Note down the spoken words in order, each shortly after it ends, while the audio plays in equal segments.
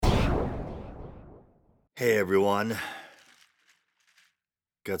Hey everyone,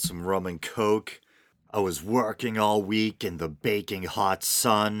 got some rum and coke. I was working all week in the baking hot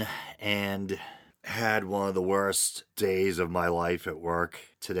sun and had one of the worst days of my life at work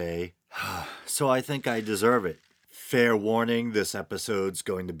today. So I think I deserve it. Fair warning, this episode's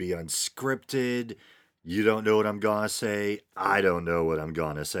going to be unscripted. You don't know what I'm gonna say. I don't know what I'm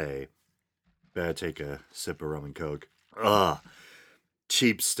gonna say. Better take a sip of rum and coke. Ugh,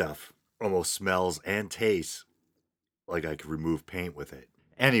 cheap stuff. Almost smells and tastes like I could remove paint with it.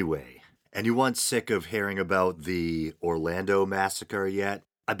 Anyway, anyone sick of hearing about the Orlando massacre yet?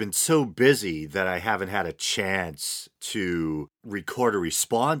 I've been so busy that I haven't had a chance to record a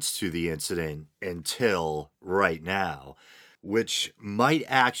response to the incident until right now, which might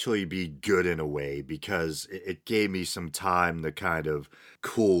actually be good in a way because it gave me some time to kind of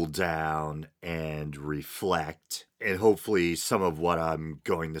cool down and reflect. And hopefully, some of what I'm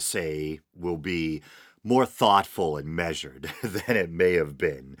going to say will be more thoughtful and measured than it may have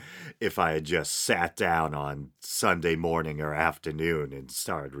been if I had just sat down on Sunday morning or afternoon and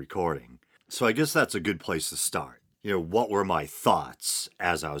started recording. So I guess that's a good place to start. What were my thoughts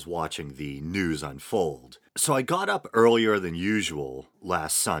as I was watching the news unfold? So I got up earlier than usual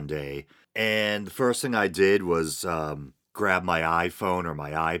last Sunday, and the first thing I did was grab my iPhone or my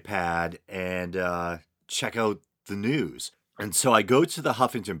iPad and check out the news. And so I go to the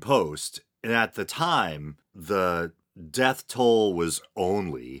Huffington Post, and at the time, the death toll was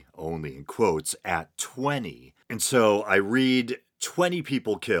only in quotes, at 20. And so I read 20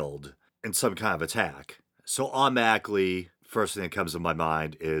 people killed in some kind of attack. So automatically, first thing that comes to my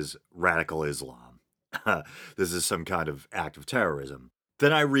mind is radical Islam. This is some kind of act of terrorism.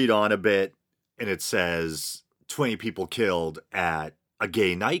 Then I read on a bit, and it says 20 people killed at a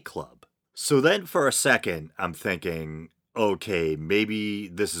gay nightclub. So then for a second, I'm thinking, okay, maybe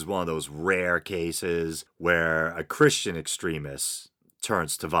this is one of those rare cases where a Christian extremist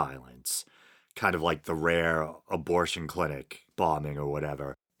turns to violence, kind of like the rare abortion clinic bombing or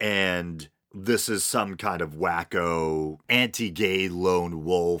whatever. And this is some kind of wacko anti-gay lone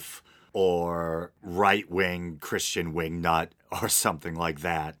wolf or right-wing Christian wingnut or something like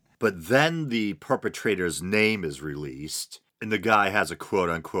that. But then the perpetrator's name is released, and the guy has a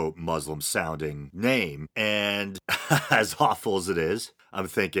quote-unquote Muslim-sounding name. And as awful as it is, I'm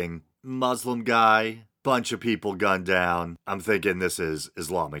thinking, Muslim guy, bunch of people gunned down. I'm thinking this is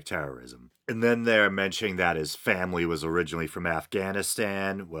Islamic terrorism. And then they're mentioning that his family was originally from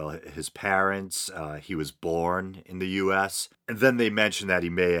Afghanistan. Well, his parents, he was born in the U.S. And then they mention that he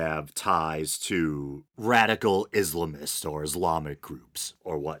may have ties to radical Islamist or Islamic groups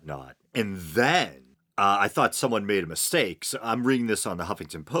or whatnot. And then I thought someone made a mistake. So I'm reading this on the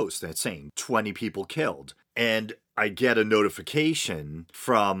Huffington Post, and it's saying 20 people killed. And I get a notification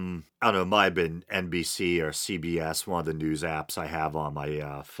from, I don't know, it might have been NBC or CBS, one of the news apps I have on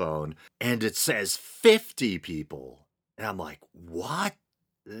my phone, and it says 50 people. And I'm like, what?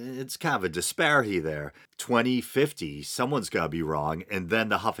 It's kind of a disparity there. 20, 50, someone's got to be wrong. And then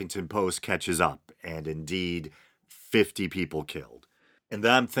the Huffington Post catches up, and indeed, 50 people killed. And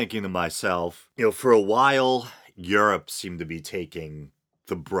then I'm thinking to myself, for a while, Europe seemed to be taking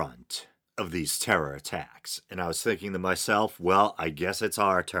the brunt of these terror attacks. And I was thinking to myself, well, I guess it's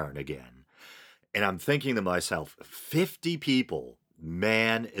our turn again. And I'm thinking to myself, 50 people,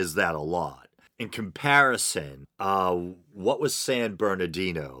 man, is that a lot? In comparison, what was San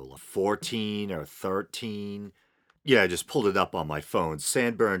Bernardino? 14 or 13? Yeah, I just pulled it up on my phone.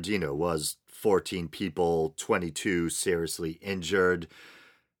 San Bernardino was 14 people, 22 seriously injured.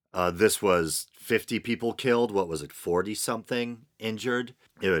 This was 50 people killed. What was it, 40 something injured?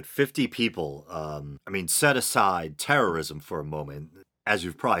 At 50 people, set aside terrorism for a moment. As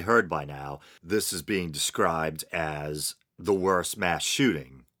you've probably heard by now, this is being described as the worst mass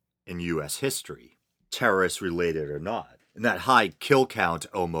shooting in U.S. history, terrorist related or not. And that high kill count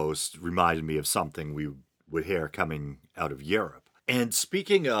almost reminded me of something we would hear coming out of Europe. And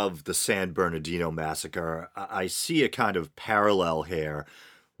speaking of the San Bernardino massacre, I see a kind of parallel here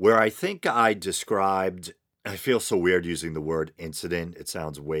where I think I described, I feel so weird using the word incident. It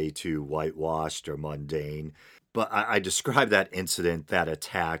sounds way too whitewashed or mundane. But I described that incident, that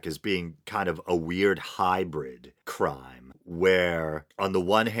attack, as being kind of a weird hybrid crime, where on the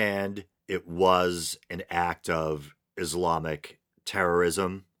one hand, it was an act of Islamic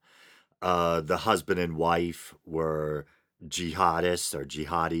terrorism. The husband and wife were jihadists or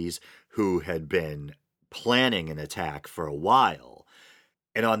jihadis who had been planning an attack for a while.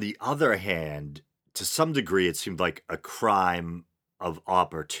 And on the other hand, to some degree, it seemed like a crime of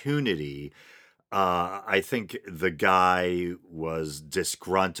opportunity I think the guy was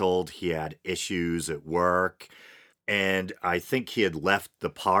disgruntled. He had issues at work. And I think he had left the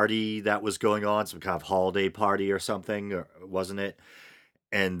party that was going on, some kind of holiday party or something, or wasn't it?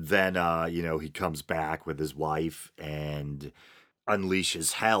 And then, he comes back with his wife and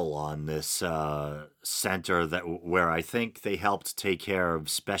unleashes hell on this center where I think they helped take care of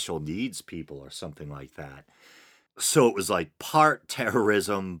special needs people or something like that. So it was like part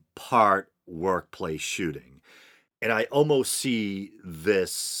terrorism, part workplace shooting. And I almost see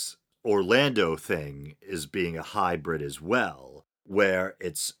this Orlando thing as being a hybrid as well, where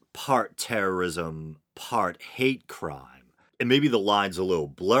it's part terrorism, part hate crime. And maybe the line's a little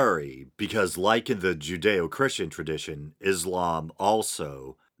blurry because, like in the Judeo Christian tradition, Islam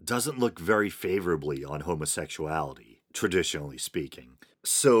also doesn't look very favorably on homosexuality, traditionally speaking.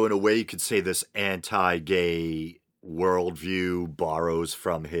 So, in a way, you could say this anti gay worldview borrows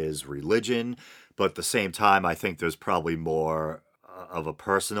from his religion, but at the same time, I think there's probably more of a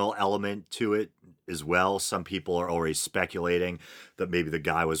personal element to it as well. Some people are already speculating that maybe the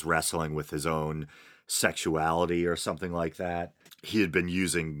guy was wrestling with his own sexuality or something like that. He had been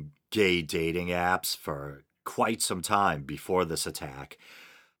using gay dating apps for quite some time before this attack,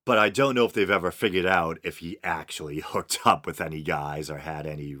 but I don't know if they've ever figured out if he actually hooked up with any guys or had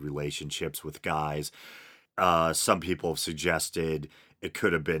any relationships with guys. Some people have suggested it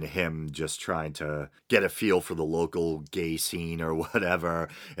could have been him just trying to get a feel for the local gay scene or whatever,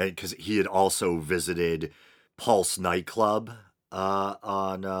 and because he had also visited Pulse nightclub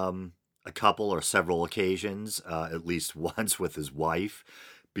on a couple or several occasions, at least once with his wife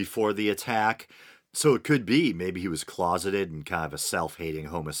before the attack. So it could be maybe he was closeted and kind of a self-hating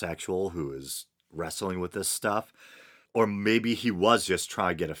homosexual who is wrestling with this stuff. Or maybe he was just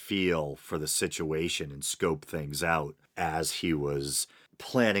trying to get a feel for the situation and scope things out as he was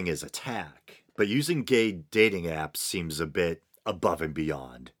planning his attack. But using gay dating apps seems a bit above and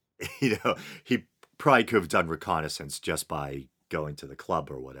beyond. He probably could have done reconnaissance just by going to the club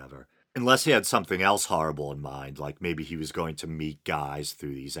or whatever. Unless he had something else horrible in mind, like maybe he was going to meet guys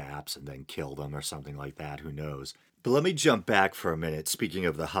through these apps and then kill them or something like that, who knows. But let me jump back for a minute. Speaking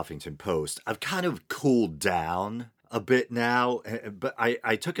of the Huffington Post, I've kind of cooled down a bit now, but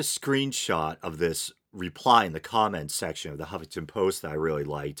I took a screenshot of this reply in the comments section of the Huffington Post that I really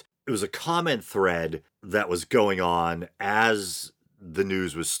liked. It was a comment thread that was going on as the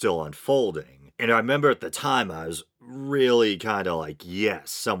news was still unfolding. And I remember at the time I was really kind of like,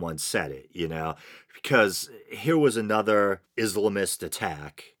 yes, someone said it, because here was another Islamist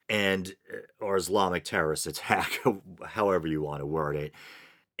attack or Islamic terrorist attack, however you want to word it.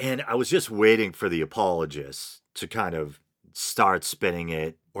 And I was just waiting for the apologists to kind of start spinning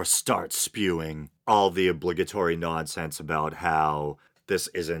it or start spewing all the obligatory nonsense about how this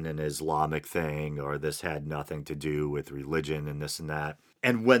isn't an Islamic thing or this had nothing to do with religion and this and that.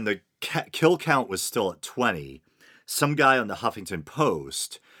 And when the kill count was still at 20, some guy on the Huffington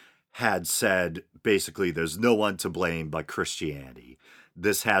Post had said, basically, there's no one to blame but Christianity.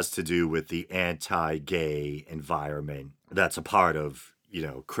 This has to do with the anti-gay environment that's a part of,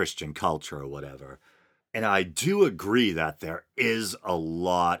 Christian culture or whatever. And I do agree that there is a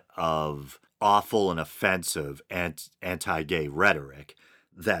lot of awful and offensive anti-gay rhetoric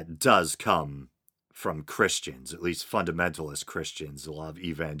that does come from Christians, at least fundamentalist Christians, a lot of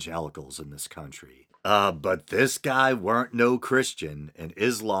evangelicals in this country. But this guy weren't no Christian, and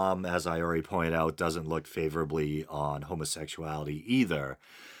Islam, as I already pointed out, doesn't look favorably on homosexuality either.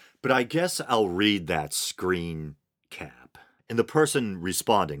 But I guess I'll read that screen cap. And the person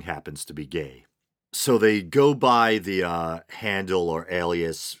responding happens to be gay. So they go by the handle or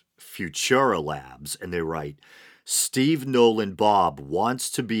alias Futura Labs, and they write, Steve Nolan Bob wants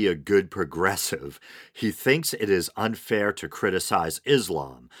to be a good progressive. He thinks it is unfair to criticize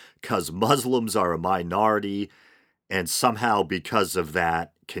Islam, because Muslims are a minority, and somehow because of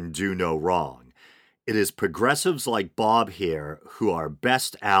that can do no wrong. It is progressives like Bob here who are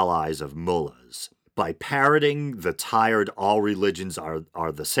best allies of mullahs. By parroting the tired all religions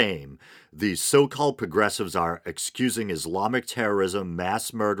are the same, these so-called progressives are excusing Islamic terrorism,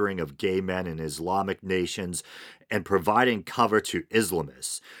 mass murdering of gay men in Islamic nations, and providing cover to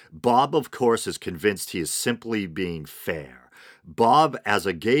Islamists. Bob, of course, is convinced he is simply being fair. Bob, as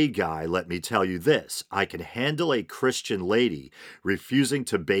a gay guy, let me tell you this. I can handle a Christian lady refusing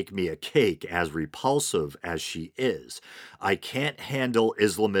to bake me a cake, as repulsive as she is. I can't handle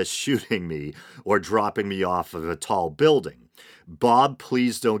Islamists shooting me or dropping me off of a tall building. Bob,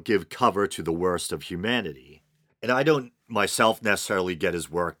 please don't give cover to the worst of humanity. And I don't myself necessarily get as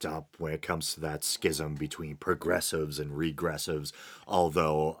worked up when it comes to that schism between progressives and regressives,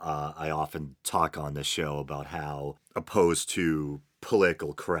 although I often talk on the show about how opposed to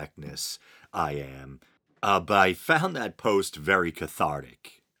political correctness I am. But I found that post very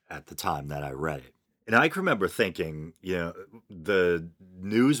cathartic at the time that I read it. And I can remember thinking, the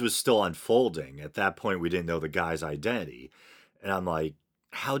news was still unfolding. At that point, we didn't know the guy's identity. And I'm like,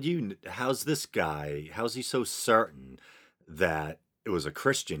 how's this guy, how's he so certain that it was a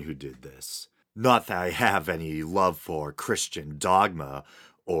Christian who did this? Not that I have any love for Christian dogma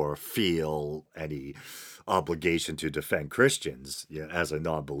or feel any obligation to defend Christians as a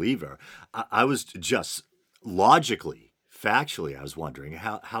non believer. I was just logically, factually, I was wondering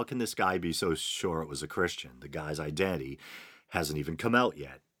how can this guy be so sure it was a Christian? The guy's identity hasn't even come out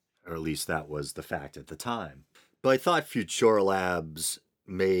yet, or at least that was the fact at the time. But I thought Future Labs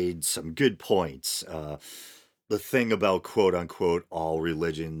made some good points. The thing about quote unquote all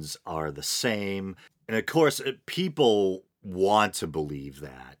religions are the same. And of course, people want to believe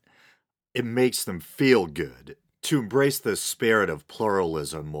that. It makes them feel good to embrace the spirit of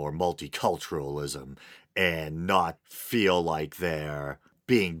pluralism or multiculturalism and not feel like they're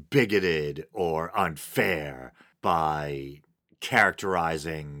being bigoted or unfair by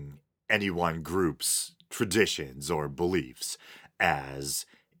characterizing any one group's traditions or beliefs as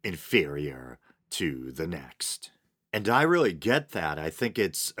inferior to the next. And I really get that. I think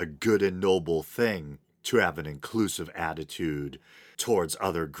it's a good and noble thing to have an inclusive attitude towards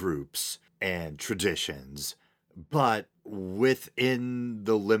other groups and traditions, but within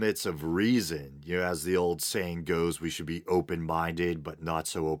the limits of reason. As the old saying goes, we should be open minded, but not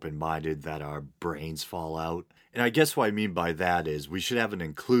so open minded that our brains fall out. And I guess what I mean by that is we should have an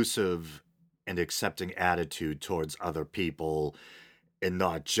inclusive and accepting attitude towards other people and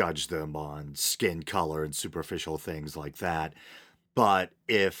not judge them on skin color and superficial things like that. But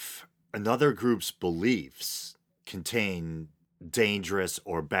if another group's beliefs contain dangerous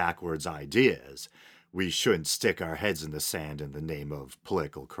or backwards ideas, we shouldn't stick our heads in the sand in the name of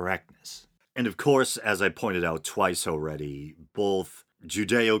political correctness. And of course, as I pointed out twice already, both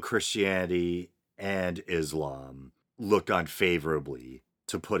Judeo Christianity and Islam look unfavorably,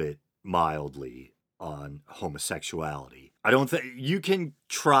 to put it mildly, on homosexuality. I don't think you can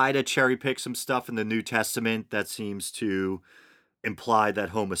try to cherry pick some stuff in the New Testament that seems to imply that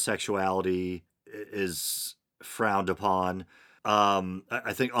homosexuality is frowned upon.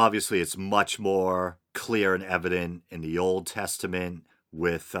 I think obviously it's much more clear and evident in the Old Testament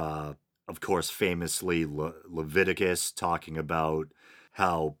with, of course, famously Leviticus talking about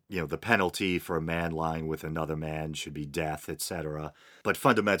how, the penalty for a man lying with another man should be death, etc. But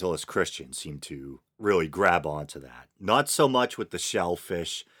fundamentalist Christians seem to really grab onto that. Not so much with the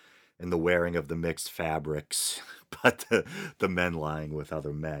shellfish and the wearing of the mixed fabrics, but the men lying with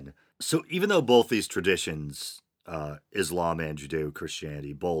other men. So even though both these traditions, Islam and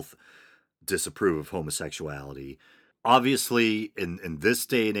Judeo-Christianity, both disapprove of homosexuality, obviously in this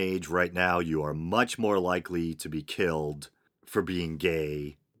day and age right now, you are much more likely to be killed for being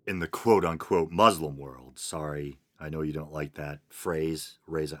gay in the quote-unquote Muslim world. Sorry, I know you don't like that phrase,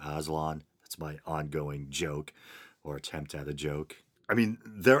 Reza Aslan. That's my ongoing joke or attempt at a joke. I mean,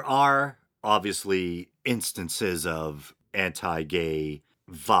 there are obviously instances of anti-gay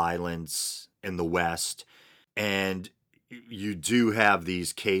violence in the West, and you do have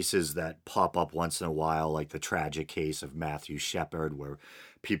these cases that pop up once in a while, like the tragic case of Matthew Shepard, where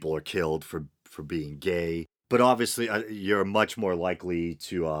people are killed for being gay. But obviously, you're much more likely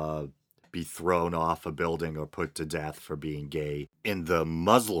to be thrown off a building or put to death for being gay in the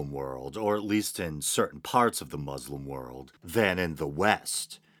Muslim world, or at least in certain parts of the Muslim world, than in the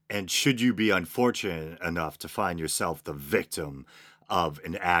West. And should you be unfortunate enough to find yourself the victim of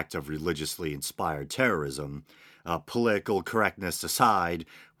an act of religiously inspired terrorism, political correctness aside,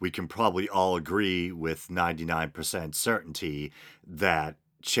 we can probably all agree with 99% certainty that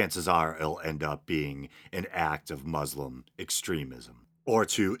chances are it'll end up being an act of Muslim extremism. Or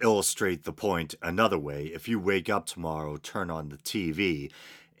to illustrate the point another way, if you wake up tomorrow, turn on the TV,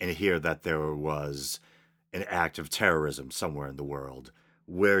 and hear that there was an act of terrorism somewhere in the world,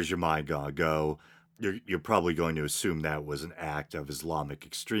 where's your mind gonna go? You're probably going to assume that was an act of Islamic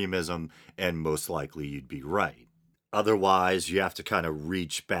extremism, and most likely you'd be right. Otherwise, you have to kind of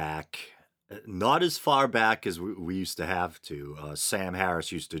reach back, not as far back as we used to have to. Sam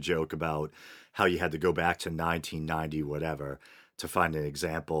Harris used to joke about how you had to go back to 1990, whatever, to find an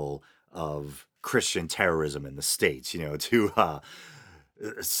example of Christian terrorism in the States, to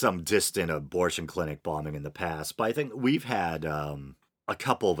some distant abortion clinic bombing in the past. But I think we've had a a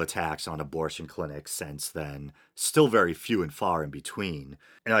couple of attacks on abortion clinics since then, still very few and far in between.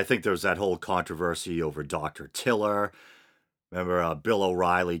 And I think there was that whole controversy over Dr. Tiller. Remember, Bill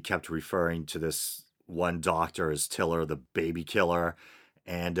O'Reilly kept referring to this one doctor as Tiller, the baby killer.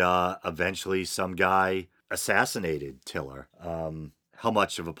 And eventually some guy assassinated Tiller. How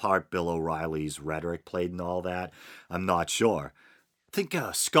much of a part Bill O'Reilly's rhetoric played in all that, I'm not sure. I think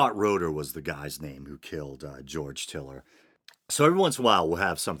Scott Roeder was the guy's name who killed George Tiller. So every once in a while, we'll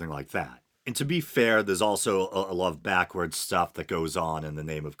have something like that. And to be fair, there's also a lot of backwards stuff that goes on in the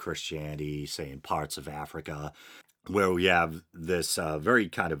name of Christianity, say in parts of Africa, where we have this very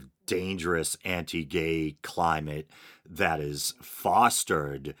kind of dangerous anti-gay climate that is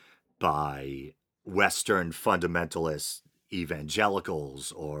fostered by Western fundamentalist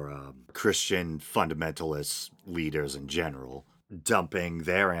evangelicals or Christian fundamentalist leaders in general, dumping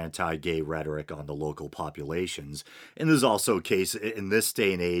their anti-gay rhetoric on the local populations. And there's also a case in this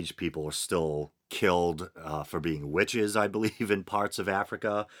day and age, people are still killed for being witches, I believe, in parts of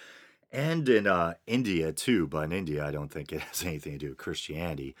Africa and in India too. But in India, I don't think it has anything to do with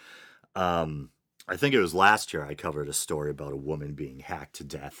Christianity. I think it was last year I covered a story about a woman being hacked to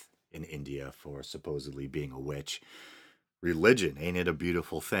death in India for supposedly being a witch. Religion, ain't it a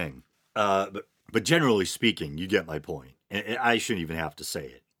beautiful thing? But generally speaking, you get my point. And I shouldn't even have to say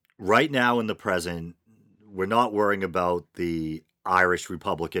it. Right now in the present, we're not worrying about the Irish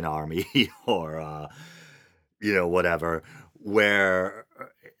Republican Army or, whatever, where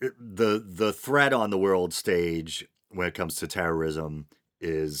the threat on the world stage when it comes to terrorism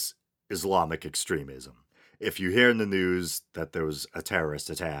is Islamic extremism. If you hear in the news that there was a terrorist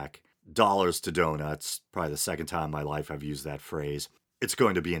attack, dollars to donuts, probably the second time in my life I've used that phrase, it's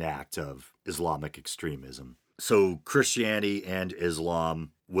going to be an act of Islamic extremism. So Christianity and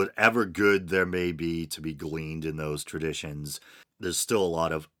Islam, whatever good there may be to be gleaned in those traditions, there's still a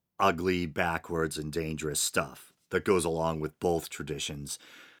lot of ugly, backwards, and dangerous stuff that goes along with both traditions.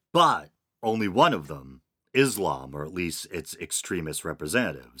 But only one of them, Islam, or at least its extremist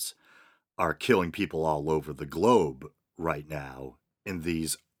representatives, are killing people all over the globe right now in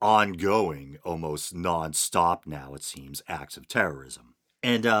these ongoing, almost non-stop now, it seems, acts of terrorism.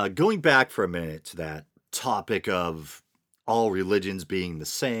 And going back for a minute to that topic of all religions being the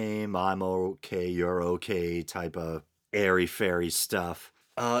same, I'm okay, you're okay type of airy-fairy stuff,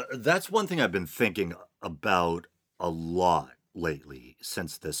 that's one thing I've been thinking about a lot lately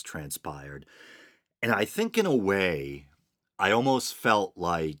since this transpired. And I think in a way, I almost felt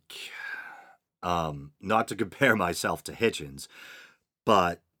like, not to compare myself to Hitchens,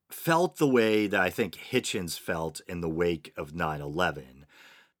 but felt the way that I think Hitchens felt in the wake of 9/11.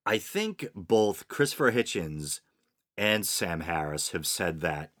 I think both Christopher Hitchens and Sam Harris have said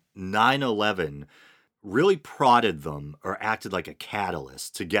that 9/11 really prodded them or acted like a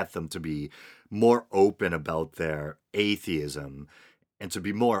catalyst to get them to be more open about their atheism and to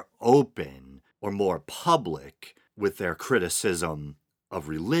be more open or more public with their criticism of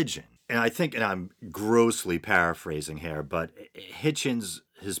religion. And I think, and I'm grossly paraphrasing here, but Hitchens,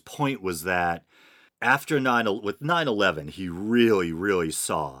 his point was that after 9/11, he really, really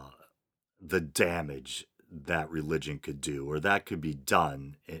saw the damage that religion could do, or that could be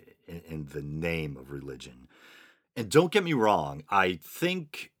done in the name of religion. And don't get me wrong, I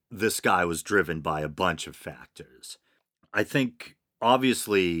think this guy was driven by a bunch of factors. I think,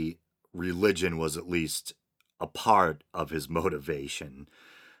 obviously, religion was at least a part of his motivation.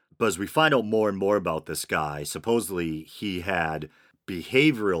 But as we find out more and more about this guy, supposedly he had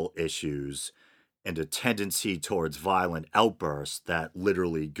behavioral issues and a tendency towards violent outbursts that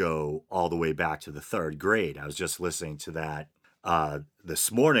literally go all the way back to the third grade. I was just listening to that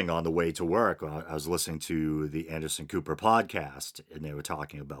this morning on the way to work. I was listening to the Anderson Cooper podcast, and they were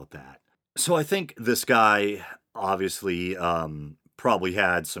talking about that. So I think this guy obviously probably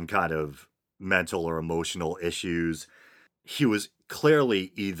had some kind of mental or emotional issues. He was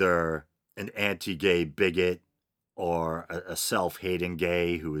clearly either an anti-gay bigot or a self-hating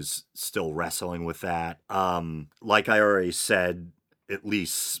gay who is still wrestling with that. Like I already said, at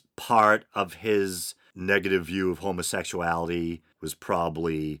least part of his negative view of homosexuality was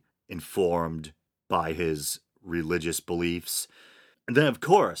probably informed by his religious beliefs. And then, of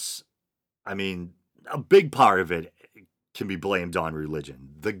course, I mean, a big part of it can be blamed on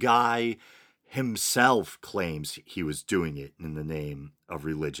religion. The guy himself claims he was doing it in the name of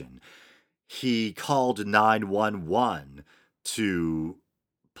religion. He called 911 to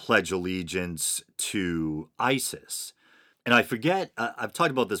pledge allegiance to ISIS. And I forget, I've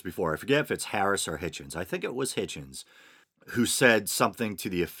talked about this before, I forget if it's Harris or Hitchens. I think it was Hitchens who said something to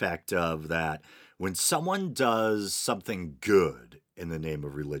the effect of that when someone does something good in the name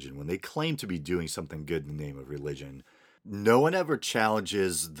of religion, when they claim to be doing something good in the name of religion, no one ever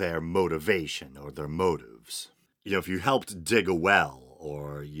challenges their motivation or their motives. If you helped dig a well,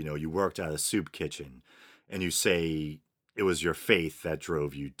 or, you worked at a soup kitchen, and you say it was your faith that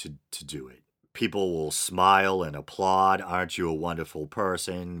drove you to do it, people will smile and applaud. Aren't you a wonderful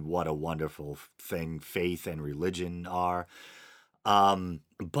person? What a wonderful thing faith and religion are.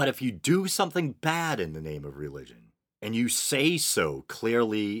 But if you do something bad in the name of religion, and you say so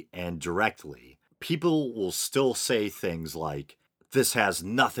clearly and directly, people will still say things like, this has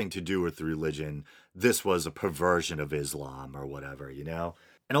nothing to do with religion. This was a perversion of Islam or whatever,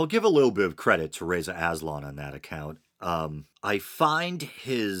 And I'll give a little bit of credit to Reza Aslan on that account. I find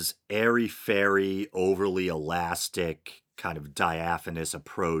his airy-fairy, overly elastic, kind of diaphanous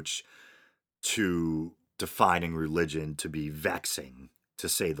approach to defining religion to be vexing, to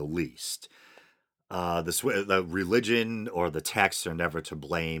say the least. The religion or the texts are never to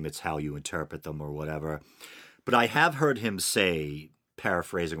blame. It's how you interpret them or whatever. But I have heard him say,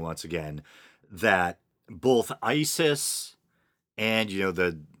 paraphrasing once again, that both ISIS and,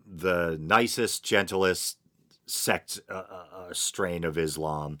 the nicest, gentlest sect strain of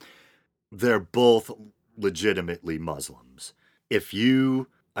Islam, they're both legitimately Muslims. If you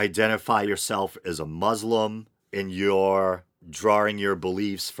identify yourself as a Muslim and you're drawing your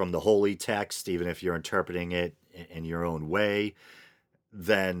beliefs from the holy text, even if you're interpreting it in your own way,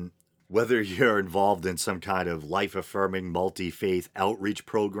 then whether you're involved in some kind of life-affirming multi-faith outreach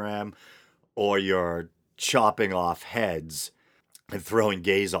program or you're chopping off heads and throwing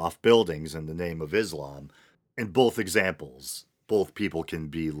gays off buildings in the name of Islam, in both examples, both people can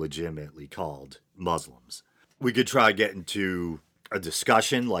be legitimately called Muslims. We could try getting to a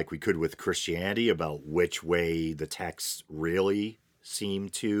discussion like we could with Christianity about which way the texts really seem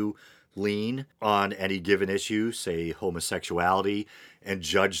to lean on any given issue, say homosexuality, and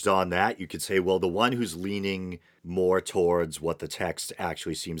judged on that, you could say, well, the one who's leaning more towards what the text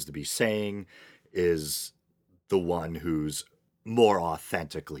actually seems to be saying is the one who's more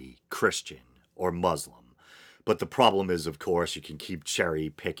authentically Christian or Muslim. But the problem is, of course, you can keep cherry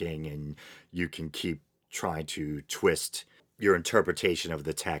picking and you can keep trying to twist your interpretation of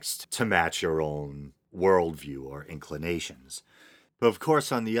the text to match your own worldview or inclinations. But of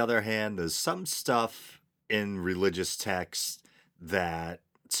course, on the other hand, there's some stuff in religious texts that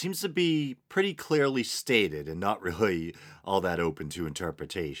seems to be pretty clearly stated and not really all that open to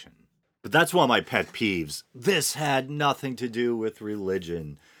interpretation. But that's one of my pet peeves. This had nothing to do with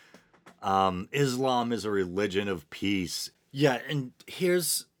religion. Islam is a religion of peace. Yeah, and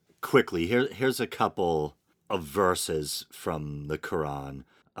here's a couple of verses from the Quran.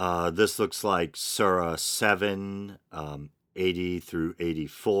 This looks like Surah 7, 80 through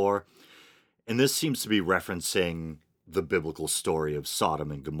 84. And this seems to be referencing the biblical story of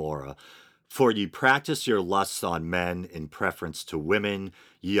Sodom and Gomorrah. For ye practice your lusts on men in preference to women,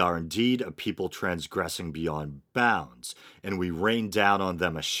 ye are indeed a people transgressing beyond bounds, and we rain down on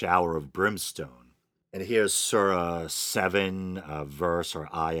them a shower of brimstone. And here's Surah 7, verse or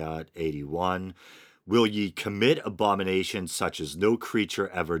ayat 81. Will ye commit abominations such as no creature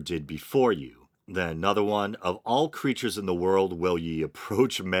ever did before you? Then another one, of all creatures in the world will ye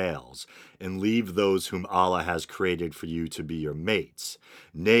approach males, and leave those whom Allah has created for you to be your mates.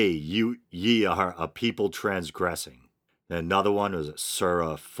 Nay, ye are a people transgressing. Then another one was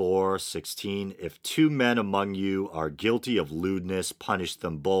Surah 4:16. If two men among you are guilty of lewdness, punish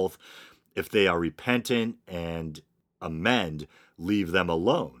them both. If they are repentant and amend, leave them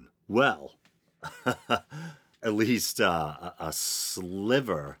alone. Well, at least a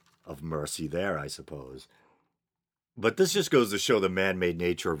sliver of mercy there, I suppose. But this just goes to show the man-made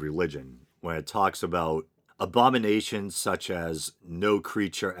nature of religion when it talks about abominations such as no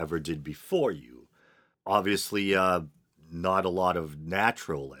creature ever did before you. Obviously, not a lot of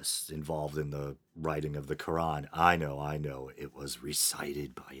naturalists involved in the writing of the Quran. I know, it was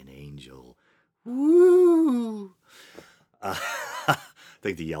recited by an angel. Woo! I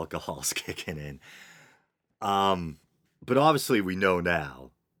think the alcohol's kicking in. But obviously we know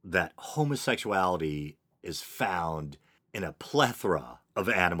now that homosexuality is found in a plethora of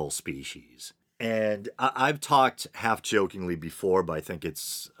animal species. And I've talked half jokingly before, but I think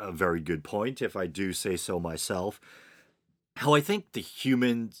it's a very good point if I do say so myself, how I think the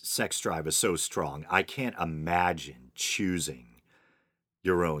human sex drive is so strong, I can't imagine choosing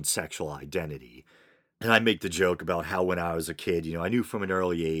your own sexual identity. And I make the joke about how when I was a kid, I knew from an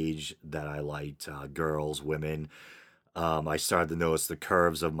early age that I liked girls, women. I started to notice the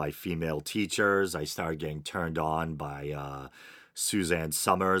curves of my female teachers. I started getting turned on by Suzanne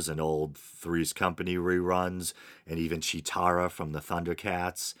Summers in old Three's Company reruns, and even Chitara from the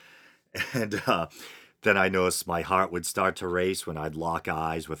Thundercats. And then I noticed my heart would start to race when I'd lock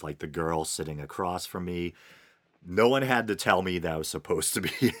eyes with like the girl sitting across from me. No one had to tell me that I was supposed to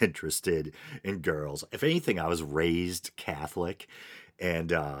be interested in girls. If anything, I was raised Catholic,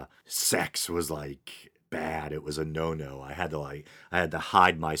 and sex was like bad. It was a no-no. I had to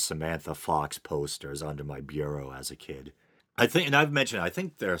hide my Samantha Fox posters under my bureau as a kid. I think, and I've mentioned, I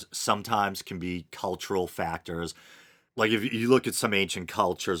think there sometimes can be cultural factors. Like if you look at some ancient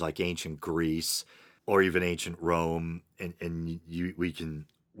cultures, like ancient Greece or even ancient Rome, and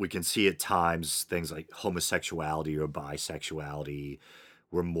we can see at times things like homosexuality or bisexuality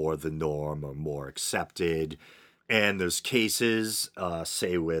were more the norm or more accepted. And there's cases,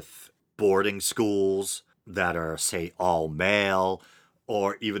 say, with boarding schools that are, say, all male,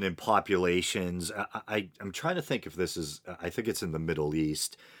 or even in populations. I'm trying to think if this is, I think it's in the Middle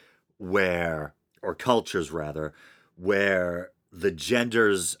East, where, or cultures rather, where the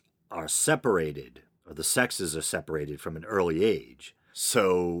genders are separated, or the sexes are separated from an early age.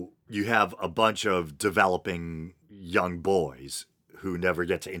 So you have a bunch of developing young boys who never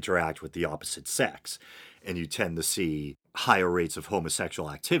get to interact with the opposite sex, and you tend to see higher rates of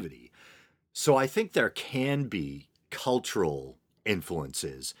homosexual activity. So I think there can be cultural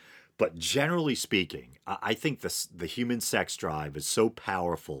influences, but generally speaking, I think the human sex drive is so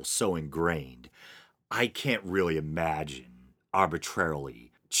powerful, so ingrained, I can't really imagine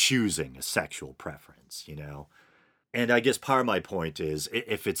arbitrarily choosing a sexual preference, you know? And I guess part of my point is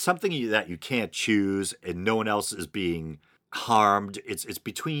if it's something that you can't choose and no one else is being harmed, it's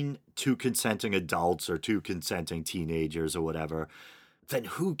between two consenting adults or two consenting teenagers or whatever, then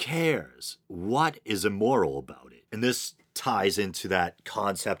who cares? What is immoral about it? And this ties into that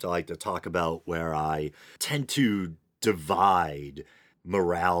concept I like to talk about where I tend to divide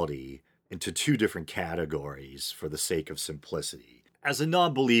morality into two different categories for the sake of simplicity. As a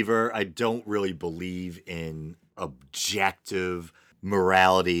non believer, I don't really believe in objective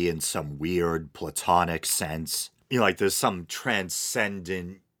morality in some weird platonic sense. You know, like there's some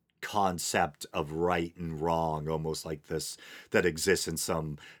transcendent concept of right and wrong, almost like this, that exists in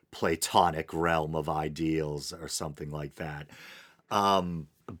some platonic realm of ideals or something like that.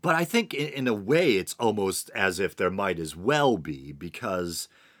 But I think in a way, it's almost as if there might as well be, because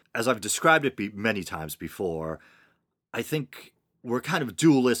as I've described it many times before, I think we're kind of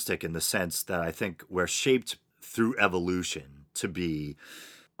dualistic in the sense that I think we're shaped through evolution to be,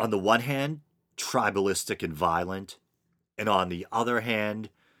 on the one hand, tribalistic and violent, and on the other hand,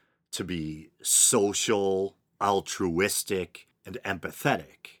 to be social, altruistic, and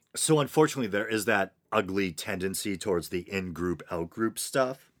empathetic. So unfortunately, there is that ugly tendency towards the in-group, out-group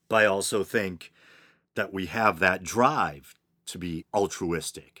stuff. But I also think that we have that drive to be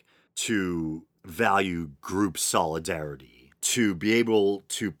altruistic, to value group solidarity, to be able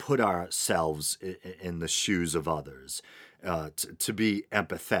to put ourselves in the shoes of others, to be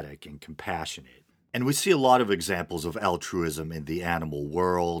empathetic and compassionate. And we see a lot of examples of altruism in the animal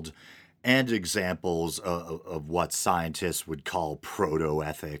world and examples of what scientists would call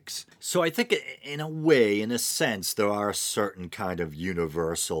proto-ethics. So I think in a way, in a sense, there are certain kind of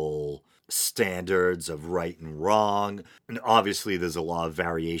universal standards of right and wrong. And obviously there's a lot of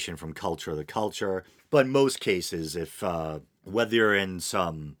variation from culture to culture. But in most cases, if whether you're in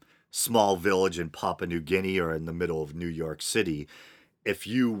some small village in Papua New Guinea or in the middle of New York City, if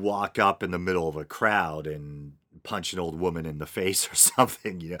you walk up in the middle of a crowd and punch an old woman in the face or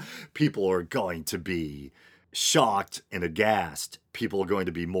something, you know, people are going to be shocked and aghast. People are going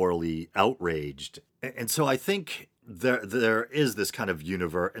to be morally outraged. And so I think there is this kind of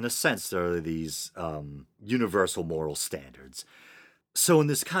in a sense, there are these universal moral standards. So in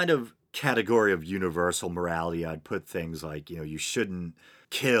this kind of category of universal morality, I'd put things like, you know, you shouldn't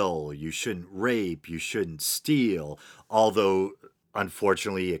kill, you shouldn't rape, you shouldn't steal, although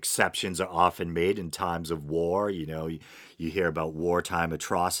unfortunately exceptions are often made in times of war. You know, you hear about wartime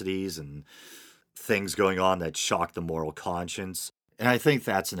atrocities and things going on that shock the moral conscience. And I think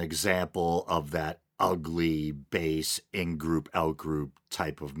that's an example of that ugly, base, in-group, out-group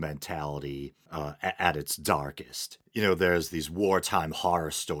type of mentality at its darkest. You know, there's these wartime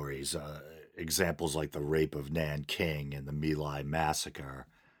horror stories, examples like the rape of Nanking and the My Lai massacre,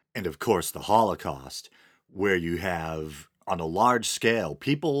 and of course the Holocaust, where you have, on a large scale,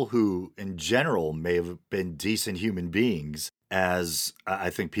 people who in general may have been decent human beings, as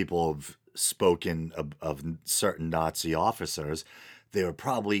I think people have spoken of certain Nazi officers. They were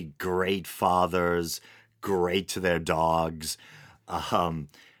probably great fathers, great to their dogs,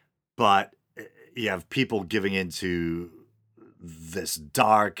 but you have people giving into this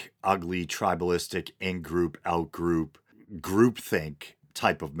dark, ugly, tribalistic in-group, out-group, groupthink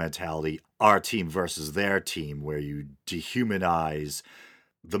type of mentality, our team versus their team, where you dehumanize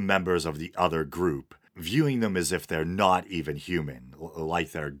the members of the other group, viewing them as if they're not even human,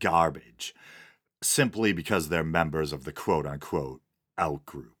 like they're garbage, simply because they're members of the quote-unquote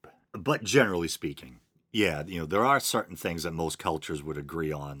out-group. But generally speaking, yeah, there are certain things that most cultures would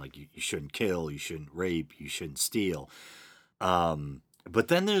agree on, like you shouldn't kill, you shouldn't rape, you shouldn't steal. But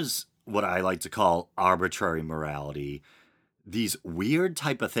then there's what I like to call arbitrary morality. These weird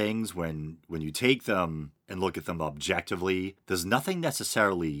type of things when you take them and look at them objectively, there's nothing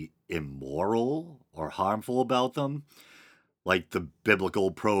necessarily immoral or harmful about them. Like the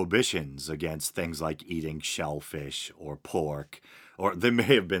biblical prohibitions against things like eating shellfish or pork, or there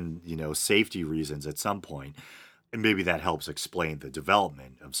may have been, safety reasons at some point, and maybe that helps explain the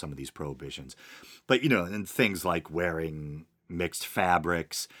development of some of these prohibitions. But, and things like wearing mixed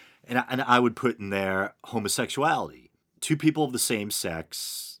fabrics, and I would put in there homosexuality. Two people of the same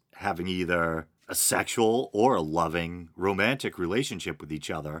sex having either a sexual or a loving romantic relationship with each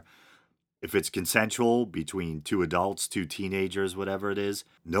other. If it's consensual between two adults, two teenagers, whatever it is,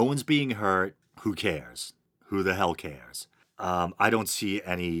 no one's being hurt. Who cares? Who the hell cares? I don't see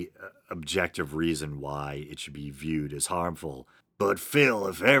any objective reason why it should be viewed as harmful. But Phil,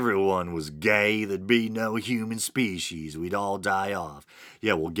 if everyone was gay, there'd be no human species. We'd all die off.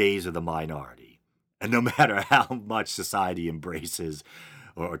 Yeah, well, gays are the minority. And no matter how much society embraces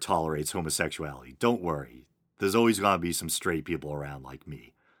or tolerates homosexuality, don't worry. There's always going to be some straight people around like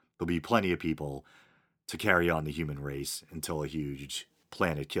me. There'll be plenty of people to carry on the human race until a huge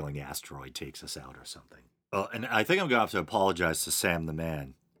planet-killing asteroid takes us out or something. And I think I'm going to have to apologize to Sam the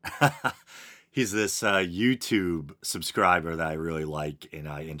Man. He's this YouTube subscriber that I really like and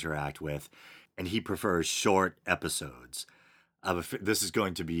I interact with, and he prefers short episodes. This is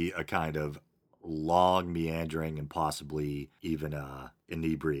going to be a kind of long, meandering, and possibly even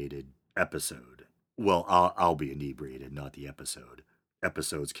inebriated episode. Well, I'll be inebriated, not the episode.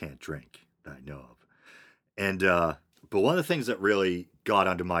 Episodes can't drink that I know of. And but one of the things that really got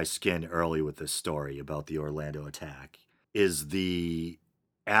under my skin early with this story about the Orlando attack is the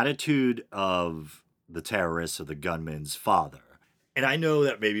attitude of the terrorists or the gunman's father. And I know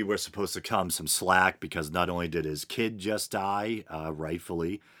that maybe we're supposed to cut him some slack because not only did his kid just die,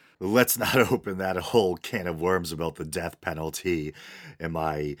 rightfully, let's not open that whole can of worms about the death penalty and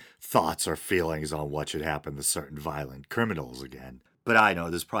my thoughts or feelings on what should happen to certain violent criminals again. But I know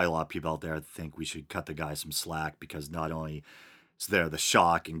there's probably a lot of people out there that think we should cut the guy some slack because not only is there the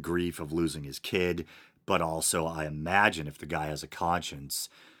shock and grief of losing his kid, but also I imagine if the guy has a conscience,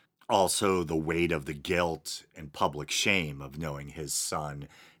 also the weight of the guilt and public shame of knowing his son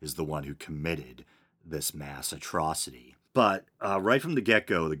is the one who committed this mass atrocity. But right from the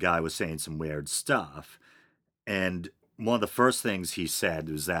get-go, the guy was saying some weird stuff. And one of the first things he said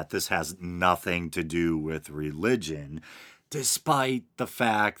was that this has nothing to do with religion, despite the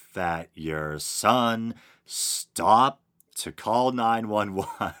fact that your son stopped to call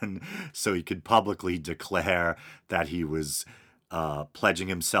 911 so he could publicly declare that he was pledging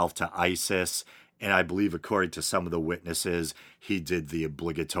himself to ISIS. And I believe, according to some of the witnesses, he did the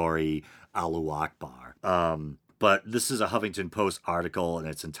obligatory Allahu Akbar. But this is a Huffington Post article, and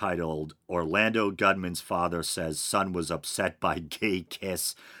it's entitled, Orlando Gunman's Father Says Son Was Upset by Gay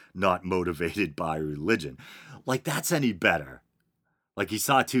Kiss, Not Motivated by Religion. Like, that's any better. Like, he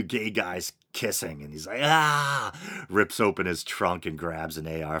saw two gay guys kissing, and he's like, rips open his trunk and grabs an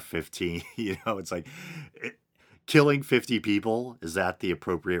AR-15. It's like, killing 50 people, is that the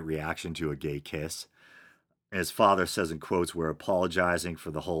appropriate reaction to a gay kiss? And his father says in quotes, we're apologizing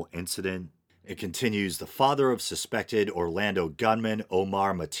for the whole incident. It continues, the father of suspected Orlando gunman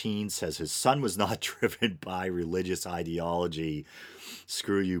Omar Mateen says his son was not driven by religious ideology,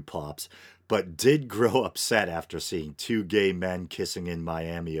 screw you pops, but did grow upset after seeing two gay men kissing in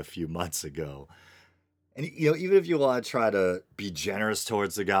Miami a few months ago. And, even if you want to try to be generous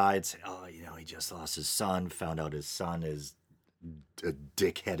towards the guy and say, he just lost his son, found out his son is a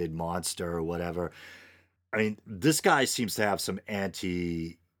dick-headed monster or whatever. I mean, this guy seems to have some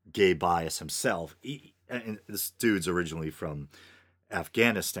anti-gay bias himself. And this dude's originally from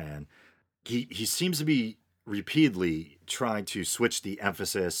Afghanistan. He seems to be repeatedly trying to switch the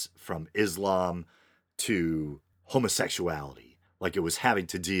emphasis from Islam to homosexuality, like it was having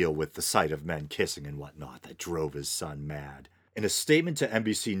to deal with the sight of men kissing and whatnot that drove his son mad. In a statement to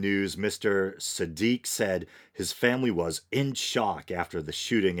NBC News, Mr. Sadiq said his family was in shock after the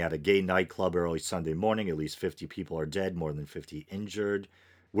shooting at a gay nightclub early Sunday morning. At least 50 people are dead, more than 50 injured.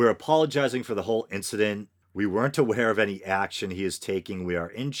 We're apologizing for the whole incident We weren't aware of any action he is taking. We are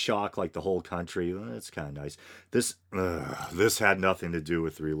in shock like the whole country. Well, that's kind of nice. This had nothing to do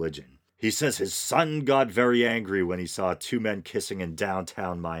with religion. He says his son got very angry when he saw two men kissing in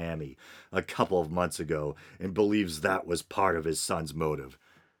downtown Miami a couple of months ago and believes that was part of his son's motive.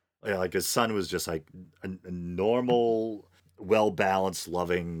 Yeah, like his son was just like a normal, well-balanced,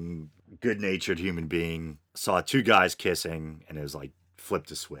 loving, good-natured human being. Saw two guys kissing and it was like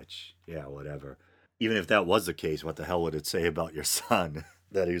flipped a switch. Yeah, whatever. Even if that was the case, what the hell would it say about your son?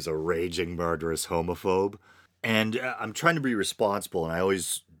 That he's a raging, murderous homophobe? And I'm trying to be responsible, and I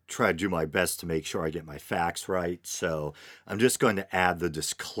always try to do my best to make sure I get my facts right. So I'm just going to add the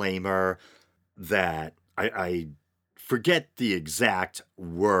disclaimer that I forget the exact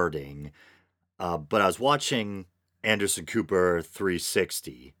wording, but I was watching Anderson Cooper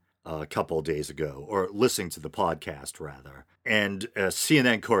 360 a couple of days ago, or listening to the podcast rather, and a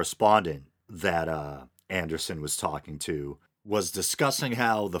CNN correspondent that Anderson was talking to was discussing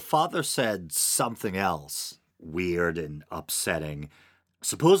how the father said something else weird and upsetting.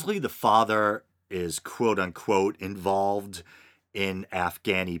 Supposedly, the father is quote unquote involved in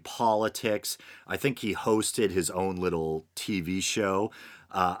Afghani politics. I think he hosted his own little TV show.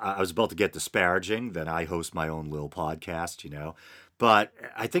 I was about to get disparaging, then I host my own little podcast, you know. But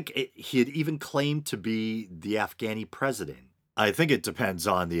I think he had even claimed to be the Afghani president. I think it depends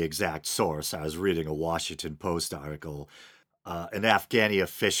on the exact source. I was reading a Washington Post article. An Afghani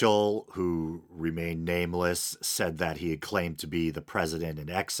official who remained nameless said that he had claimed to be the president in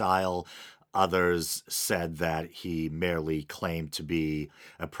exile. Others said that he merely claimed to be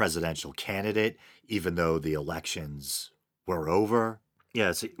a presidential candidate, even though the elections were over.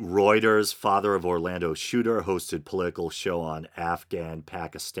 Yes, Reuters, father of Orlando shooter, hosted political show on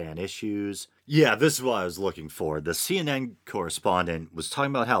Afghan-Pakistan issues. Yeah, this is what I was looking for. The CNN correspondent was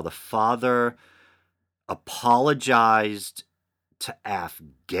talking about how the father apologized to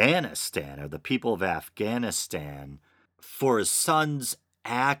Afghanistan, or the people of Afghanistan, for his son's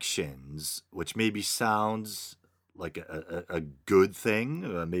actions, which maybe sounds like a good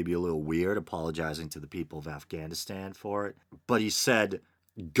thing, maybe a little weird, apologizing to the people of Afghanistan for it. But he said,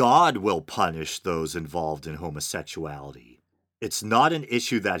 God will punish those involved in homosexuality. It's not an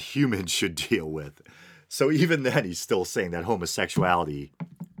issue that humans should deal with. So even then, he's still saying that homosexuality,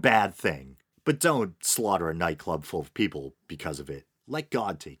 bad thing. But don't slaughter a nightclub full of people because of it. Let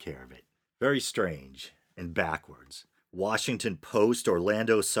God take care of it. Very strange and backwards. Washington Post,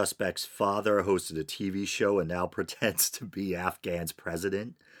 Orlando suspect's father hosted a TV show and now pretends to be Afghan's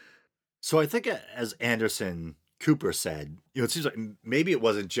president. So I think, as Anderson Cooper said, it seems like maybe it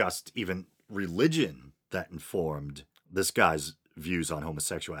wasn't just even religion that informed this guy's views on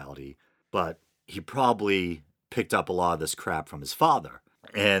homosexuality, but he probably picked up a lot of this crap from his father.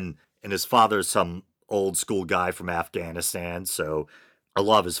 And his father's some old school guy from Afghanistan, so a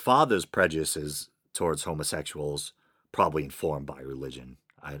lot of his father's prejudices towards homosexuals probably informed by religion,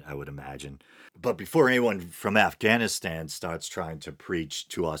 I would imagine. But before anyone from Afghanistan starts trying to preach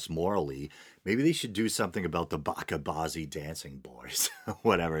to us morally, maybe they should do something about the Bakabazi dancing boys,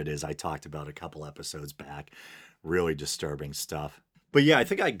 whatever it is I talked about a couple episodes back. Really disturbing stuff. But yeah, I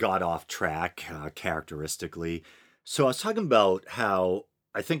think I got off track characteristically. So I was talking about how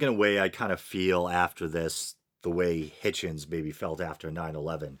I think in a way I kind of feel after this the way Hitchens maybe felt after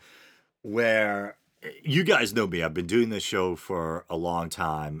 9/11, where you guys know me. I've been doing this show for a long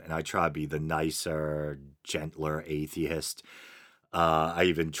time, and I try to be the nicer, gentler atheist. I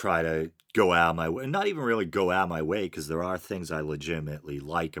even try to go out of my way, not even really go out of my way, because there are things I legitimately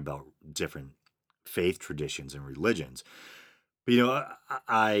like about different faith traditions and religions. But,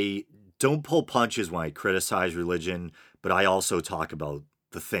 I don't pull punches when I criticize religion, but I also talk about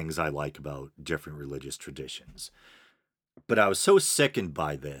the things I like about different religious traditions. But I was so sickened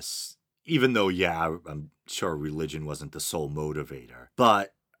by this, even though, yeah, I'm sure religion wasn't the sole motivator.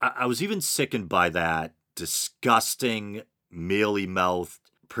 But I was even sickened by that disgusting, mealy-mouthed,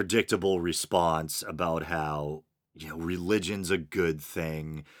 predictable response about how, religion's a good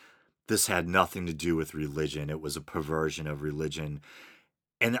thing. This had nothing to do with religion. It was a perversion of religion.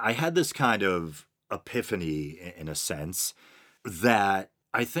 And I had this kind of epiphany, in a sense, that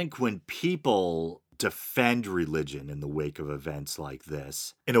I think when people defend religion in the wake of events like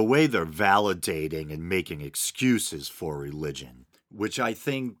this, in a way they're validating and making excuses for religion, which I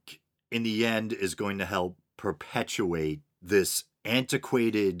think in the end is going to help perpetuate this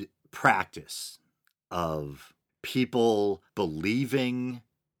antiquated practice of people believing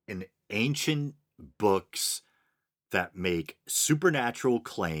in ancient books that make supernatural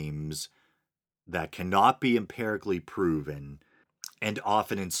claims that cannot be empirically proven and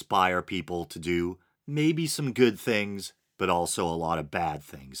often inspire people to do maybe some good things, but also a lot of bad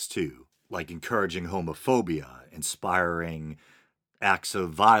things too, like encouraging homophobia, inspiring acts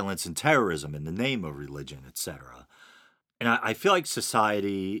of violence and terrorism in the name of religion, etc. And I feel like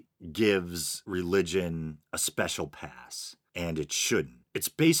society gives religion a special pass, and it shouldn't. It's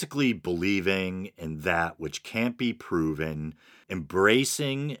basically believing in that which can't be proven,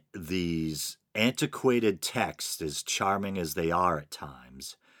 embracing these antiquated texts, as charming as they are at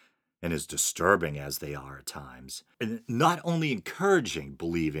times, and as disturbing as they are at times, and not only encouraging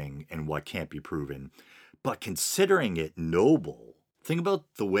believing in what can't be proven, but considering it noble. Think about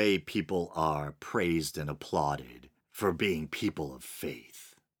the way people are praised and applauded for being people of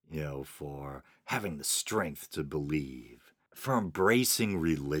faith, for having the strength to believe, for embracing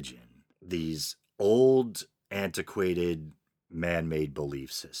religion, these old, antiquated, man made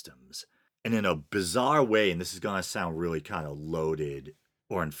belief systems. And in a bizarre way, and this is going to sound really kind of loaded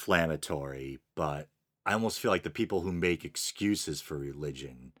or inflammatory, but I almost feel like the people who make excuses for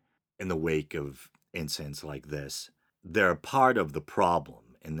religion in the wake of incidents like this, they're part of the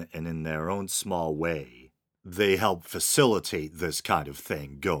problem. And in their own small way, they help facilitate this kind of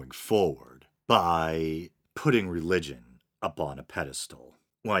thing going forward by putting religion up on a pedestal.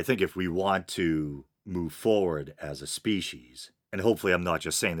 Well, I think if we want to move forward as a species, and hopefully I'm not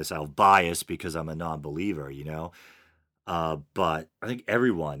just saying this out of bias because I'm a non-believer, but I think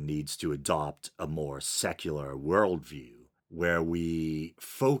everyone needs to adopt a more secular worldview where we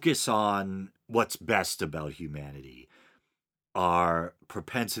focus on what's best about humanity, our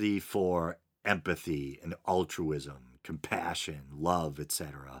propensity for empathy and altruism, compassion, love,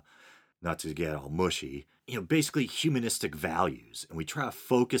 etc. Not to get all mushy, basically humanistic values. And we try to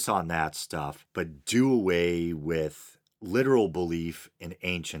focus on that stuff, but do away with literal belief in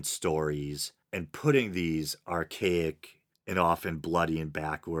ancient stories and putting these archaic and often bloody and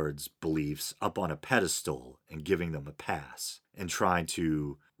backwards beliefs up on a pedestal and giving them a pass and trying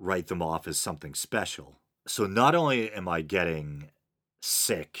to write them off as something special. So not only am I getting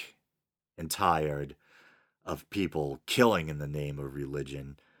sick and tired of people killing in the name of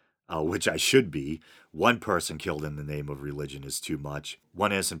religion, which I should be. One person killed in the name of religion is too much.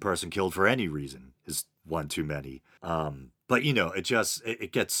 One innocent person killed for any reason is one too many. But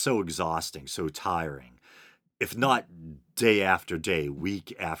it gets so exhausting, so tiring. If not day after day,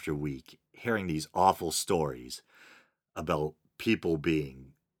 week after week, hearing these awful stories about people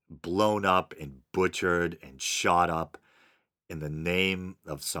being blown up and butchered and shot up in the name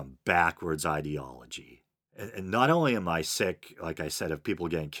of some backwards ideology. And not only am I sick, like I said, of people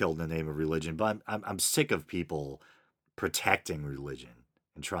getting killed in the name of religion, but I'm sick of people protecting religion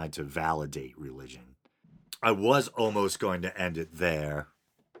and trying to validate religion. I was almost going to end it there,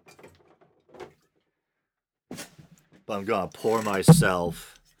 but I'm going to pour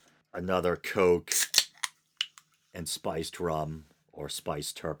myself another Coke and spiced rum or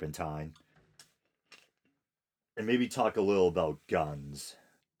spiced turpentine, and maybe talk a little about guns.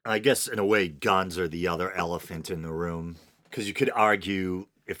 I guess, in a way, guns are the other elephant in the room. Because you could argue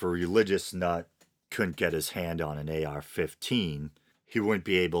if a religious nut couldn't get his hand on an AR 15, he wouldn't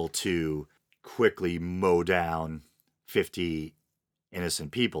be able to quickly mow down 50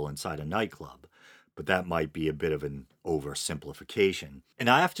 innocent people inside a nightclub. But that might be a bit of an oversimplification. And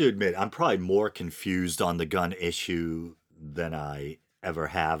I have to admit, I'm probably more confused on the gun issue than I ever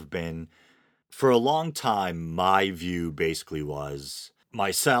have been. For a long time, my view basically was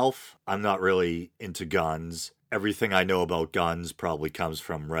myself, I'm not really into guns. Everything I know about guns probably comes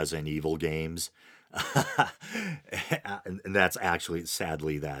from Resident Evil games. And that's actually,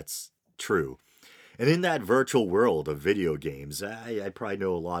 sadly, that's true. And in that virtual world of video games, I probably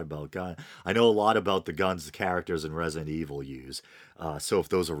know a lot about guns. I know a lot about the guns the characters in Resident Evil use. So if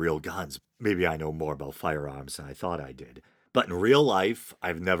those are real guns, maybe I know more about firearms than I thought I did. But in real life,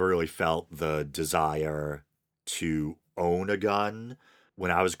 I've never really felt the desire to own a gun. When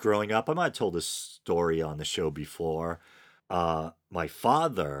I was growing up, I might have told this story on the show before. My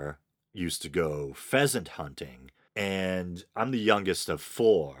father used to go pheasant hunting, and I'm the youngest of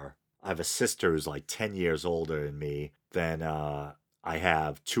four. I have a sister who's like 10 years older than me. Then I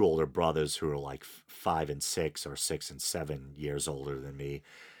have two older brothers who are like 5 and 6 or 6 and 7 years older than me.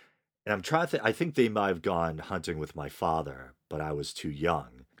 And I'm trying to think, I think they might have gone hunting with my father, but I was too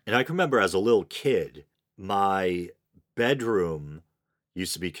young. And I can remember as a little kid, my bedroom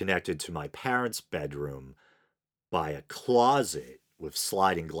used to be connected to my parents' bedroom by a closet with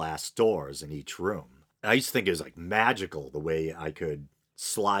sliding glass doors in each room. I used to think it was like magical the way I could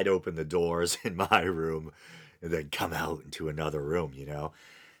slide open the doors in my room and then come out into another room,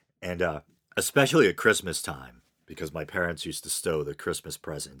 And especially at Christmas time, because my parents used to stow the Christmas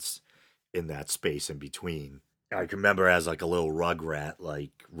presents in that space in between. I can remember as like a little rugrat,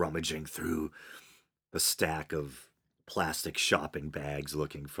 like rummaging through the stack of plastic shopping bags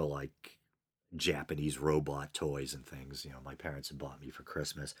looking for like Japanese robot toys and things, my parents had bought me for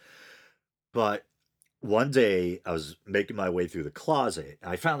Christmas. But one day I was making my way through the closet.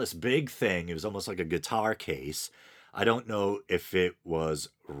 I found this big thing. It was almost like a guitar case. I don't know if it was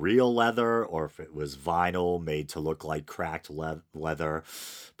real leather or if it was vinyl made to look like cracked leather,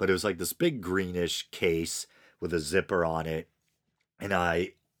 but it was like this big greenish case with a zipper on it. And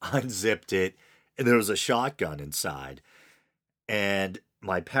I unzipped it, and there was a shotgun inside. And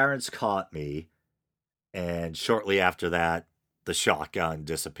my parents caught me, and shortly after that, the shotgun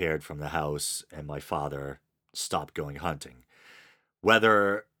disappeared from the house, and my father stopped going hunting.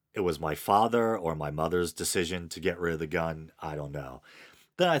 Whether it was my father or my mother's decision to get rid of the gun, I don't know.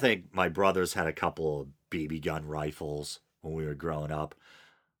 Then I think my brothers had a couple of BB gun rifles when we were growing up.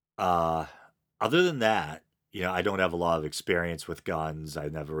 Uh, Other than that, I don't have a lot of experience with guns. I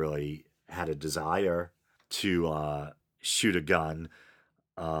never really had a desire to shoot a gun.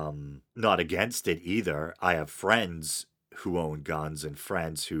 Not against it either. I have friends who own guns and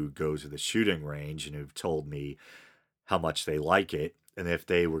friends who go to the shooting range and who've told me how much they like it. And if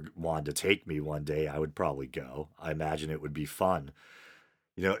they were wanted to take me one day, I would probably go. I imagine it would be fun.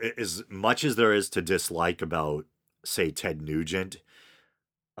 As much as there is to dislike about, say, Ted Nugent,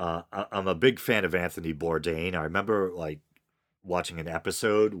 I'm a big fan of Anthony Bourdain. I remember like watching an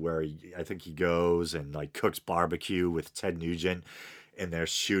episode where I think he goes and like cooks barbecue with Ted Nugent, and they're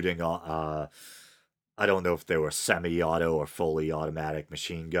shooting. I don't know if they were semi-auto or fully automatic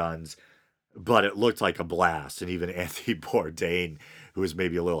machine guns, but it looked like a blast. And even Anthony Bourdain, who was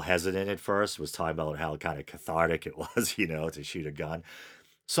maybe a little hesitant at first, was talking about how kind of cathartic it was, to shoot a gun.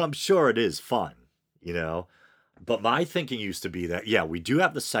 So I'm sure it is fun, you know. But my thinking used to be that, yeah, we do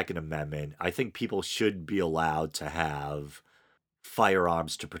have the Second Amendment. I think people should be allowed to have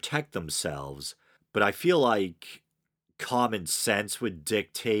firearms to protect themselves. But I feel like common sense would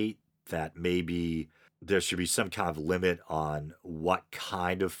dictate that maybe there should be some kind of limit on what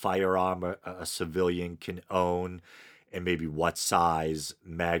kind of firearm a civilian can own and maybe what size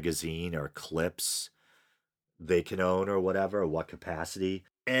magazine or clips they can own or whatever, or what capacity.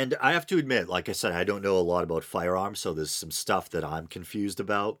 And I have to admit, like I said, I don't know a lot about firearms, so there's some stuff that I'm confused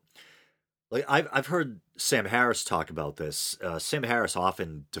about. Like I've heard Sam Harris talk about this. Sam Harris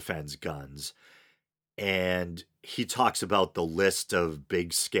often defends guns, and he talks about the list of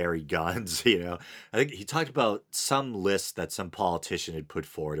big scary guns. I think he talked about some list that some politician had put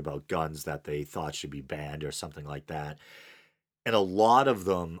forward about guns that they thought should be banned or something like that. And a lot of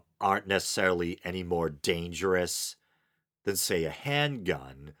them aren't necessarily any more dangerous than, say, a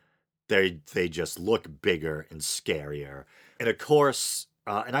handgun. They just look bigger and scarier. And of course,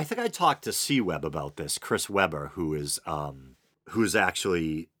 and I think I talked to C-Web about this, Chris Webber, who's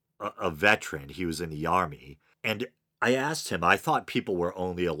actually a veteran. He was in the Army. And I asked him, I thought people were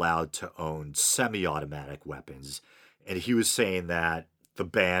only allowed to own semi-automatic weapons. And he was saying that the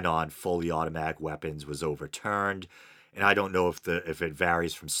ban on fully automatic weapons was overturned. And I don't know if it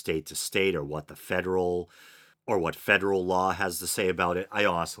varies from state to state or what federal law has to say about it. I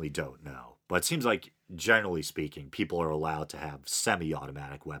honestly don't know. But it seems like, generally speaking, people are allowed to have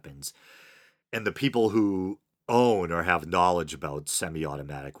semi-automatic weapons. And the people who own or have knowledge about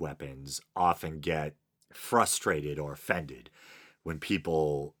semi-automatic weapons often get frustrated or offended when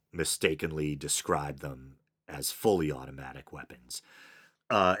people mistakenly describe them as fully automatic weapons.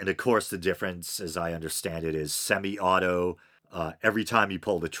 And of course, the difference, as I understand it, is semi-auto. Every time you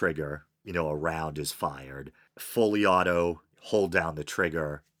pull the trigger, a round is fired. Fully auto, hold down the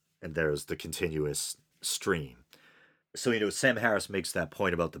trigger, and there's the continuous stream. So, Sam Harris makes that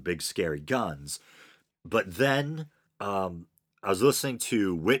point about the big scary guns. But then I was listening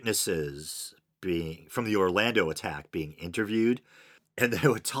to witnesses from the Orlando attack being interviewed, and they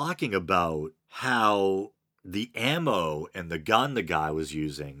were talking about how the ammo and the gun the guy was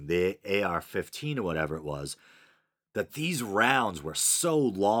using, the AR-15 or whatever it was, that these rounds were so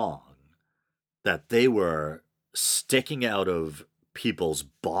long that they were sticking out of people's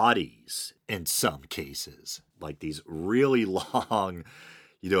bodies in some cases. Like these really long,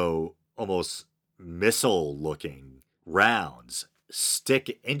 almost missile-looking rounds,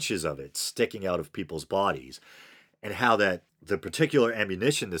 inches of it sticking out of people's bodies. And how that the particular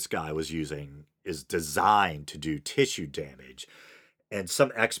ammunition this guy was using is designed to do tissue damage. And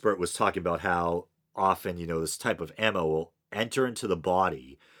some expert was talking about how often, this type of ammo will enter into the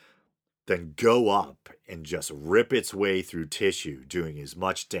body, then go up and just rip its way through tissue, doing as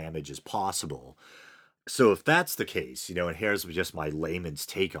much damage as possible. So if that's the case, and here's just my layman's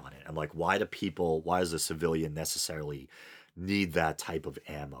take on it. I'm like, why does a civilian necessarily need that type of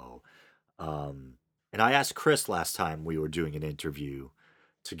ammo? Um, and I asked Chris last time we were doing an interview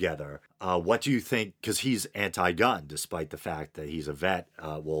together, what do you think? Because he's anti-gun, despite the fact that he's a vet.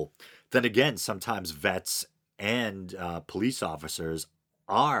 Well, then again, sometimes vets and police officers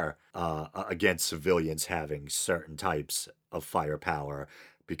are against civilians having certain types of firepower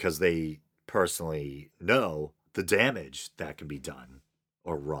because they personally know the damage that can be done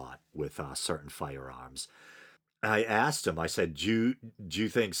or wrought with certain firearms. I asked him, I said, do you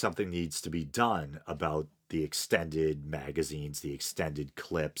think something needs to be done about the extended magazines, the extended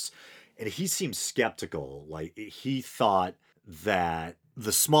clips? And he seemed skeptical. Like, he thought that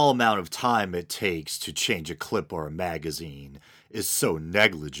the small amount of time it takes to change a clip or a magazine is so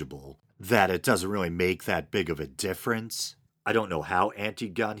negligible that it doesn't really make that big of a difference. I don't know how anti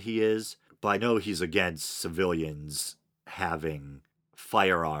gun he is, but I know he's against civilians having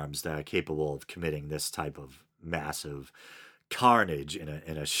firearms that are capable of committing this type of massive carnage in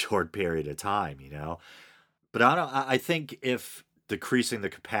a short period of time. But I don't. I think if decreasing the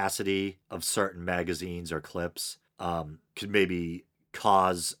capacity of certain magazines or clips could maybe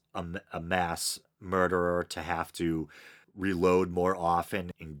cause a mass murderer to have to reload more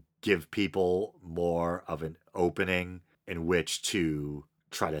often and give people more of an opening in which to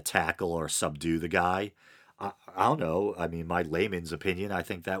try to tackle or subdue the guy. I don't know. I mean, my layman's opinion, I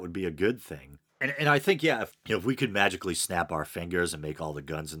think that would be a good thing. And I think, yeah, if we could magically snap our fingers and make all the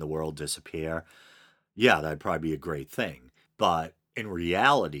guns in the world disappear, yeah, that'd probably be a great thing. But in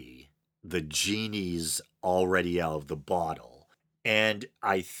reality, the genie's already out of the bottle. And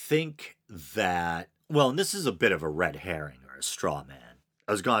I think that, well, and this is a bit of a red herring or a straw man.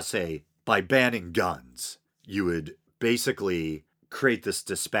 I was going to say, by banning guns, you would basically create this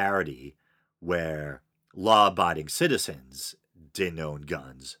disparity where law abiding citizens didn't own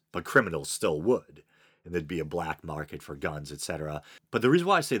guns, but criminals still would. And there'd be a black market for guns, etc. But the reason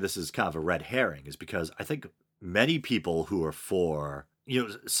why I say this is kind of a red herring is because I think many people who are for,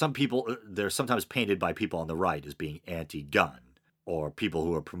 some people, they're sometimes painted by people on the right as being anti gun or people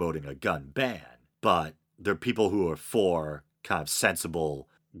who are promoting a gun ban. But they're people who are for kind of sensible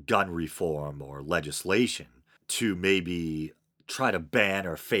gun reform or legislation to maybe try to ban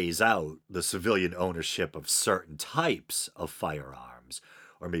or phase out the civilian ownership of certain types of firearms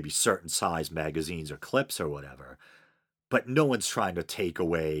or maybe certain size magazines or clips or whatever. But no one's trying to take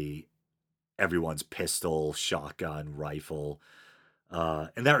away everyone's pistol, shotgun, rifle.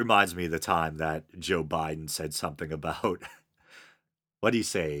 And that reminds me of the time that Joe Biden said something about, what do you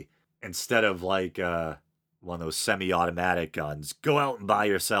say? Instead of like one of those semi automatic guns, go out and buy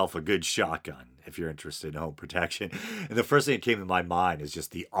yourself a good shotgun if you're interested in home protection. And the first thing that came to my mind is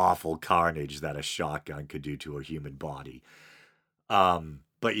just the awful carnage that a shotgun could do to a human body.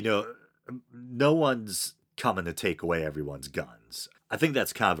 But no one's coming to take away everyone's guns. I think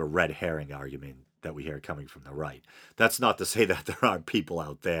that's kind of a red herring argument that we hear coming from the right. That's not to say that there aren't people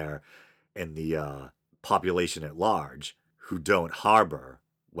out there in the population at large who don't harbor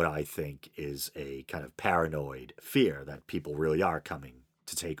what I think is a kind of paranoid fear that people really are coming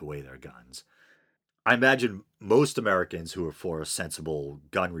to take away their guns. I imagine most Americans who are for a sensible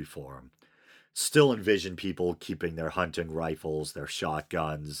gun reform still envision people keeping their hunting rifles, their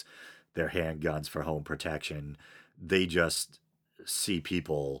shotguns, their handguns for home protection. They just see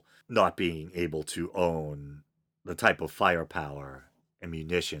people not being able to own the type of firepower and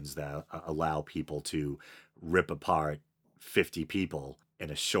munitions that allow people to rip apart 50 people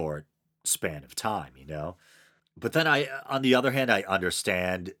in a short span of time. But then on the other hand, I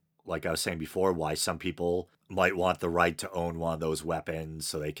understand, like I was saying before, why some people might want the right to own one of those weapons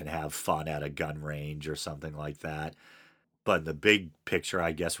so they can have fun at a gun range or something like that. But in the big picture,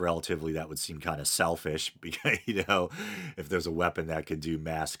 I guess relatively that would seem kind of selfish because, if there's a weapon that could do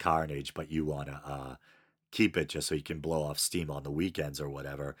mass carnage, but you want to keep it just so you can blow off steam on the weekends or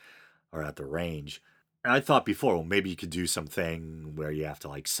whatever, or at the range. And I thought before, well, maybe you could do something where you have to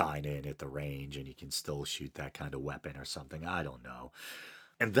like sign in at the range and you can still shoot that kind of weapon or something. I don't know.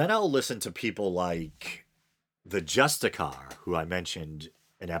 And then I'll listen to people like the Justicar, who I mentioned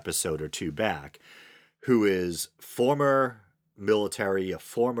an episode or two back, who is former military, a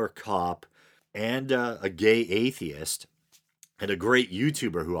former cop, and a gay atheist, and a great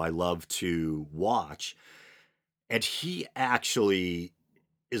YouTuber who I love to watch. And he actually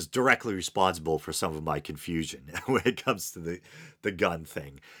is directly responsible for some of my confusion when it comes to the gun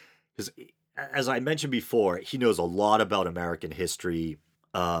thing. Because as I mentioned before, he knows a lot about American history,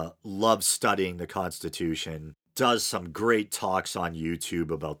 loves studying the Constitution, does some great talks on YouTube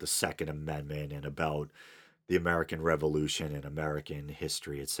about the Second Amendment and about the American Revolution and American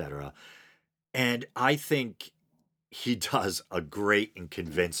history, etc. And I think he does a great and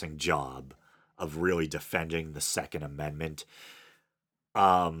convincing job of really defending the Second Amendment.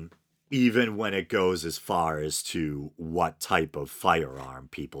 Um, Even when it goes as far as to what type of firearm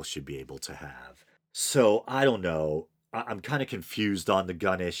people should be able to have. So I don't know. I'm kind of confused on the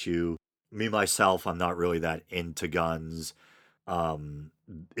gun issue. Me myself, I'm not really that into guns. Um,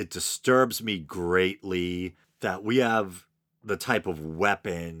 it disturbs me greatly that we have the type of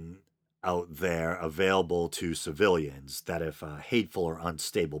weapon out there available to civilians that if a hateful or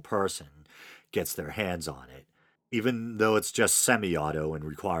unstable person gets their hands on it, even though it's just semi auto and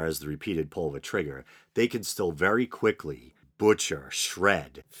requires the repeated pull of a trigger, they can still very quickly butcher,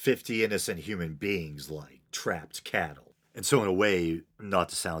 shred 50 innocent human beings like trapped cattle. And so, in a way, not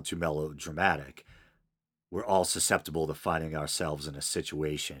to sound too melodramatic, we're all susceptible to finding ourselves in a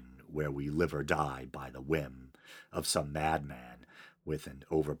situation where we live or die by the whim of some madman with an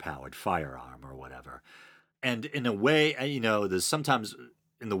overpowered firearm or whatever. And in a way, there's sometimes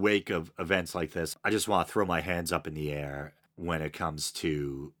in the wake of events like this, I just want to throw my hands up in the air when it comes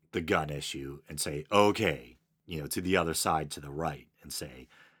to the gun issue and say, okay, to the other side, to the right, and say,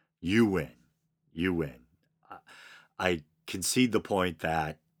 you win. You win. I concede the point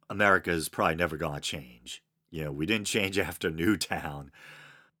that America is probably never going to change. We didn't change after Newtown.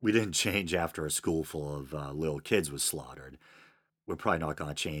 We didn't change after a school full of little kids was slaughtered. We're probably not going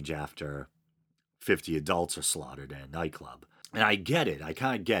to change after 50 adults are slaughtered in a nightclub. And I get it. I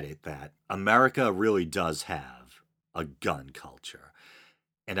kind of get it that America really does have a gun culture.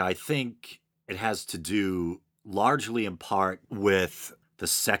 And I think it has to do largely in part with the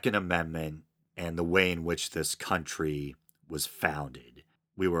Second Amendment and the way in which this country was founded.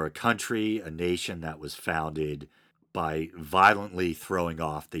 We were a country, a nation that was founded by violently throwing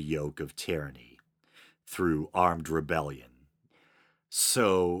off the yoke of tyranny through armed rebellion.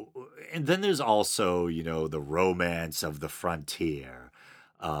 So, and then there's also, the romance of the frontier.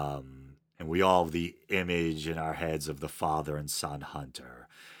 And we all have the image in our heads of the father and son hunter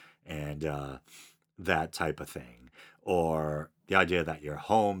and that type of thing. Or the idea that your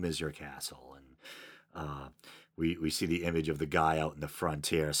home is your castle. And we see the image of the guy out in the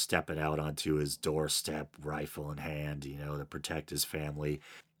frontier stepping out onto his doorstep, rifle in hand, to protect his family.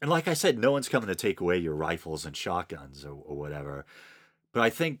 And like I said, no one's coming to take away your rifles and shotguns or whatever. But I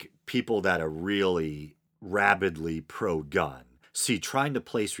think people that are really rabidly pro-gun see trying to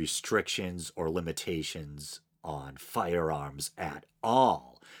place restrictions or limitations on firearms at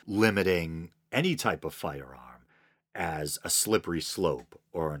all, limiting any type of firearm as a slippery slope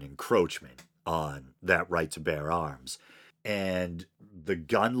or an encroachment on that right to bear arms. And the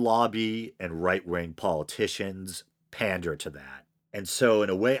gun lobby and right-wing politicians pander to that. And so in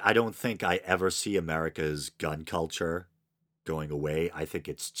a way, I don't think I ever see America's gun culture going away. I think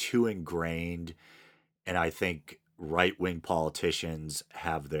it's too ingrained, and I think right-wing politicians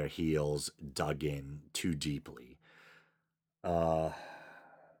have their heels dug in too deeply. But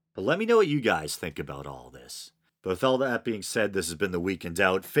let me know what you guys think about all this. But with all that being said, this has been The Week in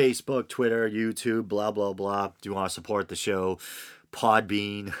Doubt. Facebook, Twitter, YouTube, blah, blah, blah. Do you want to support the show?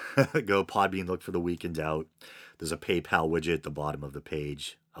 Podbean. Go Podbean, look for The Week in Doubt. There's a PayPal widget at the bottom of the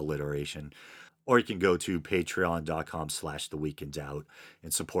page, alliteration. Or you can go to patreon.com/theweekindoubt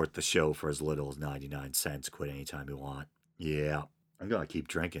and support the show for as little as 99 cents. Quit anytime you want. Yeah, I'm going to keep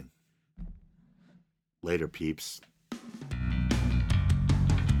drinking. Later, peeps.